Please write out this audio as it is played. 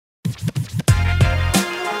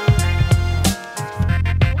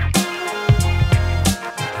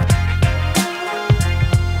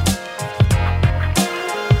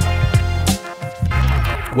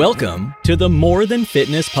Welcome to the More Than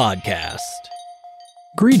Fitness Podcast.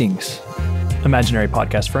 Greetings, imaginary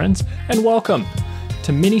podcast friends, and welcome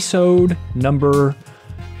to Minisode number...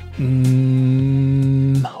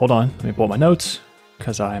 hold on, let me pull up my notes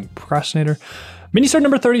because I'm a procrastinator. Minisode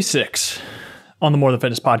number 36 on the More Than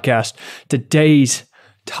Fitness Podcast. Today's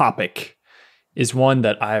topic is one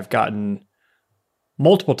that I've gotten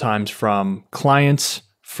multiple times from clients,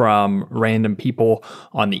 from random people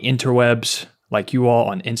on the interwebs, like you all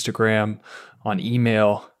on Instagram, on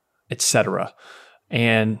email, etc.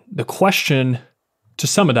 And the question, to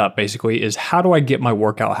sum it up basically, is how do I get my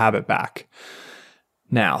workout habit back?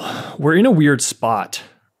 Now, we're in a weird spot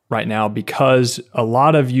right now because a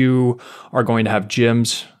lot of you are going to have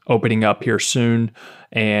gyms opening up here soon.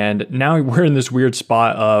 And now we're in this weird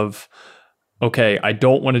spot of, okay, I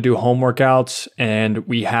don't want to do home workouts, and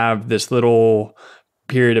we have this little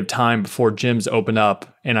period of time before gyms open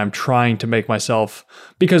up, and I'm trying to make myself,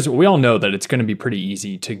 because we all know that it's going to be pretty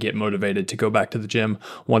easy to get motivated to go back to the gym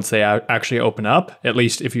once they actually open up, at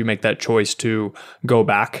least if you make that choice to go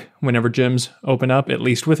back whenever gyms open up, at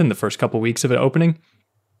least within the first couple of weeks of it opening.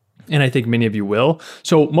 And I think many of you will.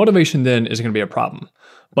 So motivation then is going to be a problem.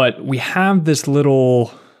 But we have this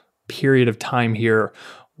little period of time here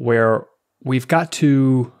where we've got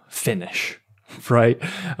to finish. Right,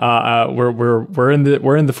 we're in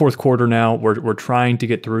the fourth quarter now. We're trying to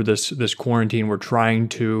get through this quarantine. We're trying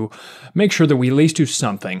to make sure that we at least do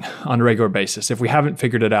something on a regular basis. If we haven't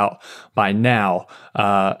figured it out by now,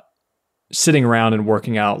 sitting around and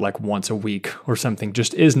working out like once a week or something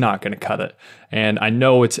just is not going to cut it. And I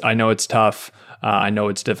know it's tough. I know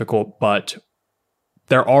it's difficult, but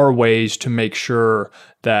there are ways to make sure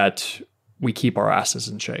that we keep our asses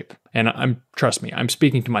in shape. And trust me, I'm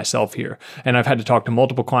speaking to myself here. And I've had to talk to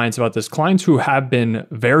multiple clients about this, clients who have been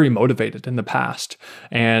very motivated in the past.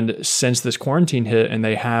 And since this quarantine hit and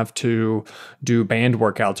they have to do band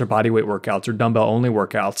workouts or bodyweight workouts or dumbbell only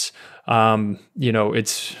workouts,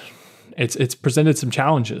 it's presented some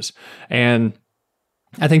challenges. And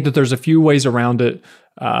I think that there's a few ways around it.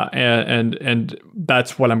 And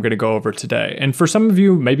that's what I'm going to go over today. And for some of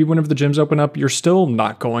you, maybe whenever the gyms open up, you're still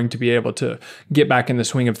not going to be able to get back in the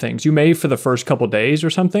swing of things. You may for the first couple of days or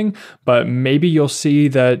something, but maybe you'll see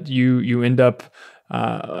that you end up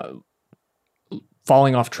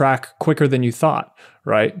falling off track quicker than you thought,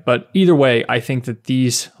 right? But either way, I think that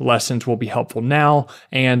these lessons will be helpful now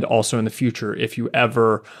and also in the future if you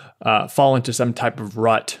ever fall into some type of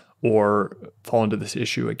rut or fall into this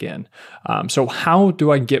issue again. So how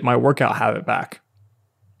do I get my workout habit back?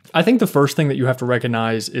 I think the first thing that you have to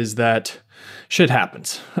recognize is that shit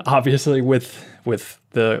happens. Obviously, with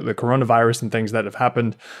the coronavirus and things that have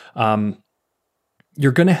happened,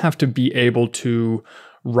 you're going to have to be able to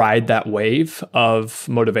ride that wave of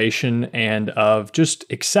motivation and of just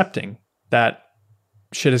accepting that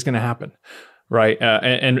shit is going to happen, right?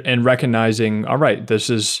 And recognizing, all right,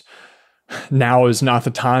 now is not the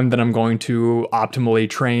time that I'm going to optimally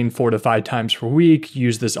train 4 to 5 times per week,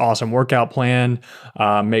 use this awesome workout plan,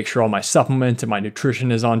 make sure all my supplements and my nutrition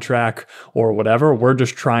is on track or whatever. We're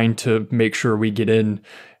just trying to make sure we get in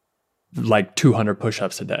like 200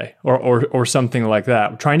 push-ups a day or something like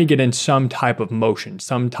that. We're trying to get in some type of motion,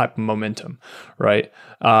 some type of momentum, right?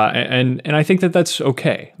 And I think that that's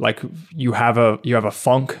okay. Like you have a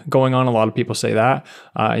funk going on. A lot of people say that,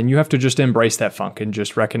 and you have to just embrace that funk and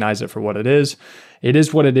just recognize it for what it is. It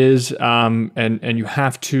is what it is, and you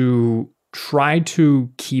have to try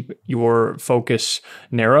to keep your focus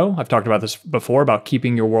narrow. I've talked about this before about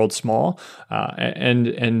keeping your world small,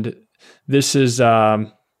 and this is.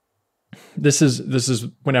 This is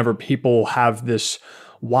whenever people have this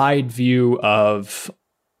wide view of,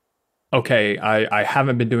 okay, I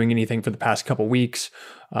haven't been doing anything for the past couple weeks.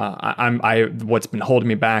 What's been holding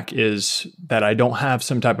me back is that I don't have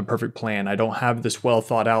some type of perfect plan. I don't have this well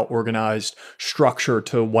thought out, organized structure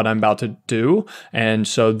to what I'm about to do. And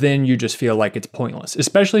so then you just feel like it's pointless,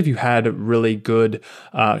 especially if you had really good,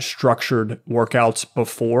 structured workouts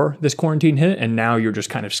before this quarantine hit. And now you're just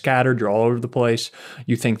kind of scattered. You're all over the place.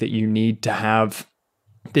 You think that you need to have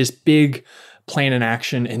this big plan in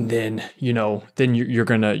action, and then you're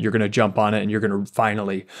gonna jump on it and you're gonna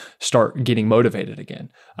finally start getting motivated again.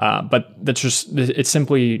 But it's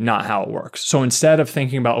simply not how it works. So instead of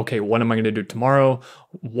thinking about, okay, what am I gonna do tomorrow?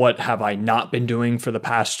 What have I not been doing for the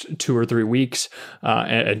past 2 or 3 weeks?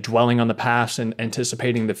 And dwelling on the past and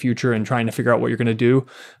anticipating the future and trying to figure out what you're gonna do.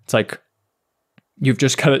 It's like, you've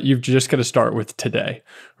just got to start with today,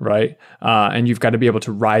 right? And you've got to be able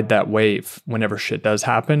to ride that wave whenever shit does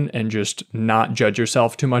happen, and just not judge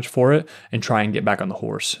yourself too much for it, and try and get back on the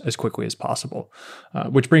horse as quickly as possible.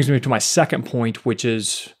 Which brings me to my second point, which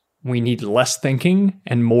is we need less thinking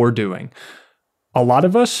and more doing. A lot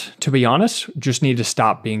of us, to be honest, just need to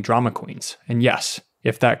stop being drama queens. And yes,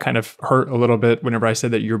 if that kind of hurt a little bit whenever I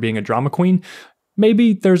said that you're being a drama queen,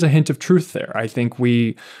 maybe there's a hint of truth there. I think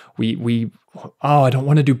I don't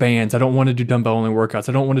want to do bands. I don't want to do dumbbell only workouts.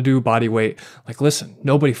 I don't want to do body weight. Like, listen,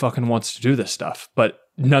 nobody fucking wants to do this stuff. But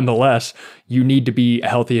nonetheless, you need to be a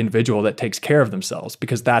healthy individual that takes care of themselves,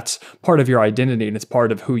 because that's part of your identity, and it's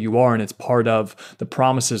part of who you are, and it's part of the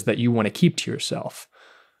promises that you want to keep to yourself.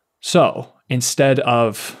 So instead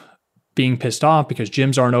of being pissed off because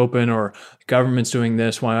gyms aren't open, or the government's doing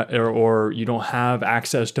this, or you don't have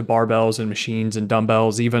access to barbells and machines and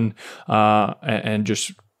dumbbells even, and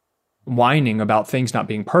just whining about things not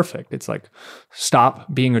being perfect. It's like,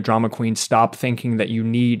 stop being a drama queen. Stop thinking that you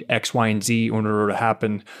need X, Y, and Z in order to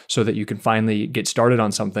happen so that you can finally get started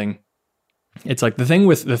on something. It's like the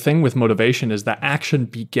thing with motivation is that action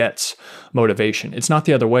begets motivation. It's not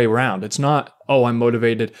the other way around. It's not, oh, I'm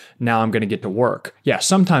motivated, now I'm going to get to work. Yeah,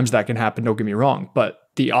 sometimes that can happen, don't get me wrong, but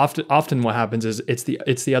often what happens is it's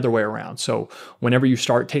the other way around. So whenever you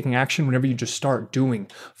start taking action, whenever you just start doing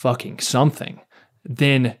fucking something,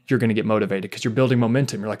 then you're going to get motivated because you're building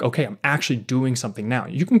momentum. You're like, okay, I'm actually doing something now.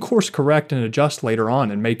 You can course correct and adjust later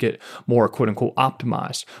on and make it more quote unquote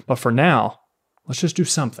optimized. But for now, let's just do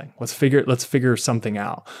something. Let's figure something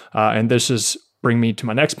out. And this is bring me to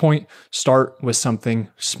my next point. Start with something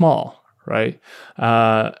small, right?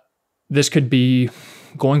 This could be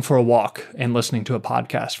going for a walk and listening to a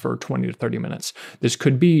podcast for 20 to 30 minutes. This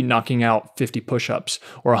could be knocking out 50 push-ups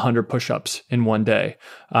or 100 push-ups in one day.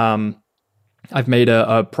 I've made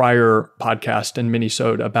a prior podcast in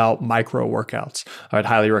Minisode about micro workouts. I'd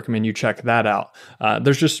highly recommend you check that out.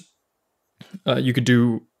 You could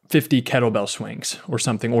do 50 kettlebell swings or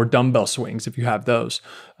something, or dumbbell swings if you have those.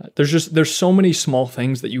 There's so many small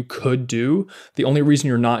things that you could do. The only reason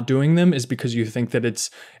you're not doing them is because you think that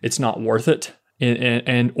it's not worth it,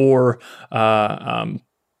 or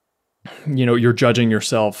you're judging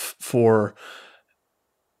yourself for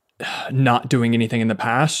not doing anything in the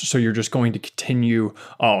past. So you're just going to continue,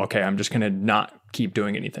 oh, okay, I'm just going to not keep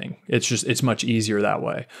doing anything. It's much easier that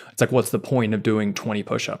way. It's like, what's the point of doing 20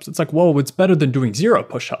 push-ups? It's like, well, it's better than doing 0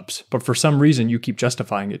 push-ups. But for some reason, you keep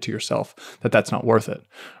justifying it to yourself that that's not worth it,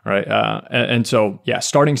 right? And so, yeah,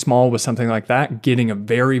 starting small with something like that, getting a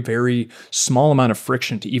very, very small amount of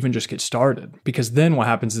friction to even just get started. Because then what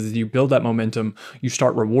happens is you build that momentum, you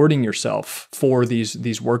start rewarding yourself for these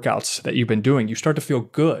workouts that you've been doing. You start to feel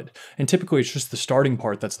good. And typically, it's just the starting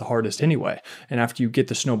part that's the hardest anyway. And after you get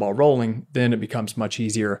the snowball rolling, then it becomes much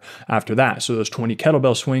easier after that. So those 20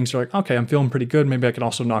 kettlebell swings are like, okay, I'm feeling pretty good. Maybe I can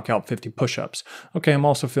also knock out 50 push-ups. Okay, I'm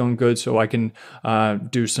also feeling good, so I can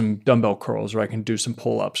do some dumbbell curls, or I can do some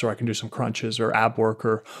pull-ups, or I can do some crunches or ab work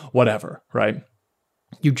or whatever, right?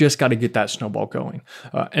 You just got to get that snowball going.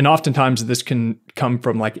 And oftentimes this can come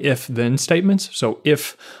from like if-then statements. So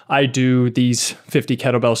if I do these 50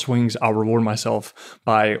 kettlebell swings, I'll reward myself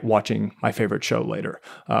by watching my favorite show later.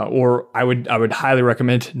 Or I would highly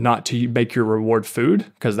recommend not to make your reward food,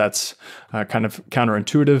 because that's kind of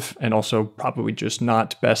counterintuitive and also probably just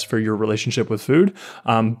not best for your relationship with food.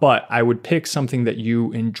 But I would pick something that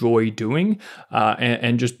you enjoy doing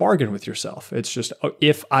and just bargain with yourself. It's just,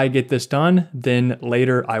 if I get this done, then later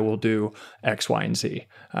I will do X, Y, and Z,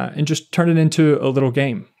 and just turn it into a little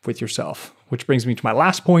game with yourself. Which brings me to my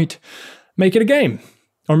last point: make it a game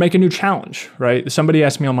or make a new challenge, right? Somebody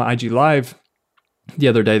asked me on my IG Live the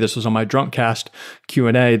other day, this was on my Drunkcast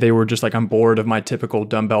Q&A, they were just like, I'm bored of my typical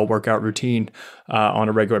dumbbell workout routine on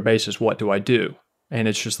a regular basis. What do I do? And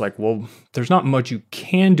it's just like, well, there's not much you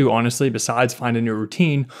can do, honestly, besides find a new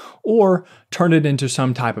routine or turn it into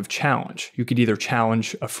some type of challenge. You could either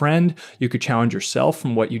challenge a friend, you could challenge yourself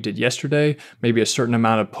from what you did yesterday, maybe a certain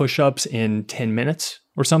amount of push-ups in 10 minutes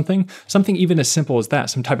or something even as simple as that,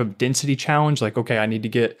 some type of density challenge, like, okay, I need to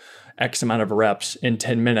get X amount of reps in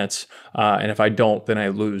 10 minutes. And if I don't, then I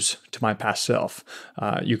lose to my past self.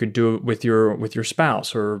 You could do it with your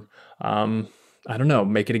spouse, or, I don't know,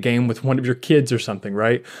 make it a game with one of your kids or something,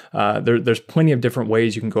 right? There's plenty of different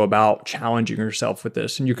ways you can go about challenging yourself with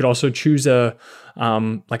this. And you could also choose like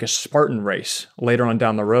a Spartan race later on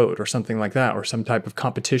down the road or something like that, or some type of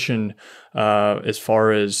competition as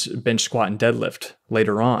far as bench, squat, and deadlift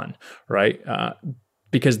later on, right?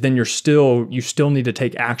 because then you still need to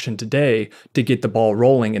take action today to get the ball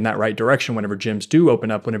rolling in that right direction whenever gyms do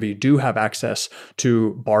open up, whenever you do have access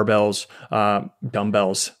to barbells,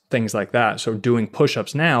 dumbbells, things like that. So doing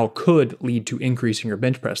push-ups now could lead to increasing your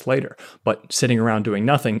bench press later, but sitting around doing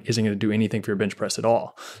nothing isn't going to do anything for your bench press at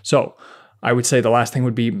all. So I would say the last thing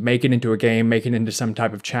would be make it into a game, make it into some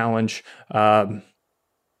type of challenge.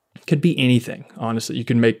 Could be anything, honestly. You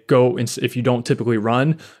can if you don't typically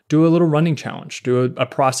run, do a little running challenge, do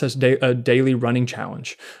a daily running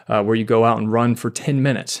challenge where you go out and run for 10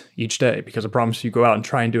 minutes each day, because I promise you go out and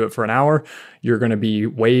try and do it for an hour, you're going to be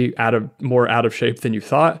more out of shape than you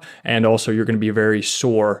thought. And also you're going to be very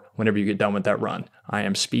sore whenever you get done with that run. I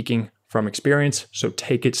am speaking from experience, so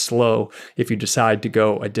take it slow if you decide to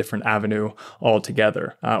go a different avenue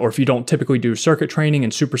altogether. Or if you don't typically do circuit training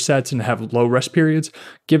and supersets and have low rest periods,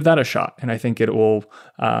 give that a shot. And I think it'll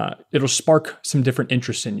spark some different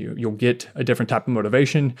interest in you. You'll get a different type of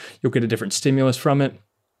motivation. You'll get a different stimulus from it.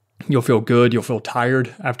 You'll feel good. You'll feel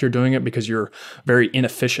tired after doing it because you're very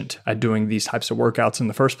inefficient at doing these types of workouts in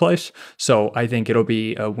the first place. So I think it'll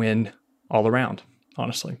be a win all around,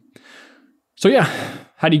 honestly. So yeah,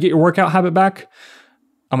 how do you get your workout habit back?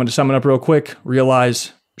 I'm going to sum it up real quick.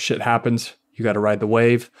 Realize shit happens. You got to ride the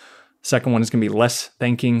wave. Second one is going to be less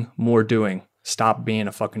thinking, more doing. Stop being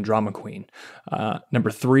a fucking drama queen.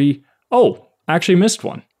 Number 3, I actually missed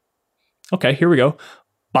one. Okay, here we go.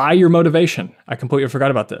 Buy your motivation. I completely forgot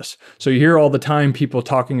about this. So you hear all the time people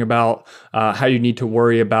talking about how you need to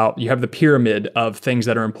worry about, you have the pyramid of things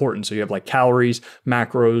that are important. So you have like calories,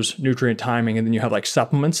 macros, nutrient timing, and then you have like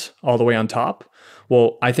supplements all the way on top.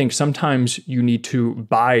 Well, I think sometimes you need to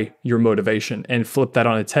buy your motivation and flip that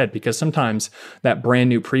on its head, because sometimes that brand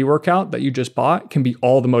new pre-workout that you just bought can be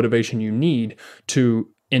all the motivation you need to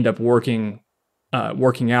end up working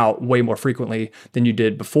out way more frequently than you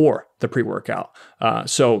did before the pre-workout.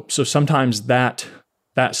 So sometimes that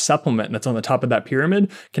supplement that's on the top of that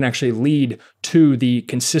pyramid can actually lead to the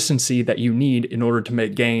consistency that you need in order to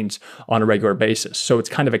make gains on a regular basis. So it's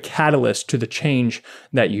kind of a catalyst to the change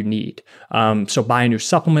that you need. So buy a new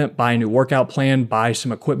supplement, buy a new workout plan, buy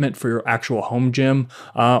some equipment for your actual home gym,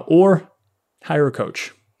 or hire a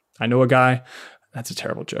coach. I know a guy, that's a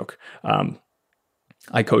terrible joke.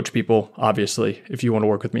 I coach people, obviously. If you want to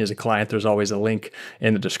work with me as a client, there's always a link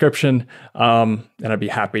in the description. And I'd be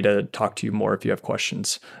happy to talk to you more if you have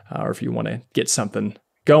questions or if you want to get something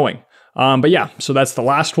going. But yeah, so that's the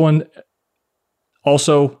last one.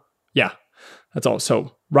 Also, yeah, that's all.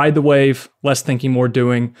 So ride the wave, less thinking, more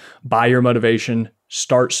doing, buy your motivation,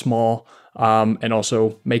 start small, and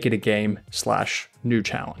also make it a game/new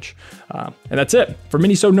challenge. And that's it for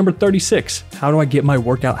Minisode number 36. How do I get my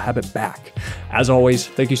workout habit back? As always,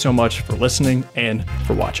 thank you so much for listening and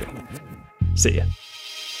for watching. See ya.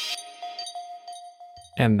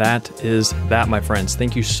 And that is that, my friends.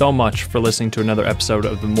 Thank you so much for listening to another episode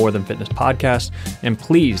of the More Than Fitness podcast. And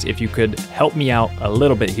please, if you could help me out a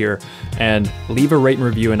little bit here and leave a rate and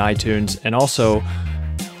review in iTunes, and also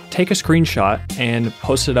take a screenshot and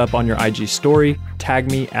post it up on your IG story.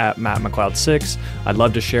 Tag me at MattMcLeod6. I'd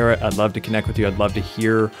love to share it. I'd love to connect with you. I'd love to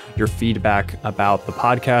hear your feedback about the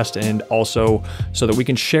podcast, and also so that we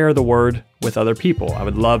can share the word with other people. I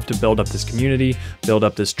would love to build up this community, build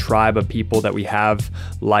up this tribe of people that we have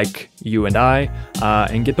like you and I,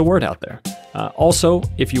 and get the word out there. Also,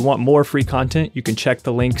 if you want more free content, you can check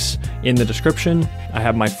the links in the description. I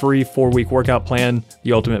have my free 4-week workout plan,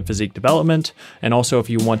 The Ultimate Physique Development. And also, if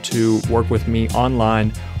you want to work with me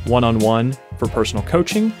online, one-on-one for personal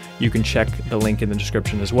coaching, you can check the link in the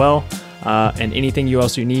description as well. And anything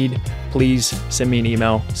else you need, please send me an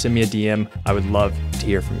email, send me a DM. I would love to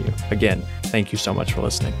hear from you. Again, thank you so much for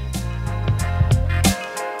listening.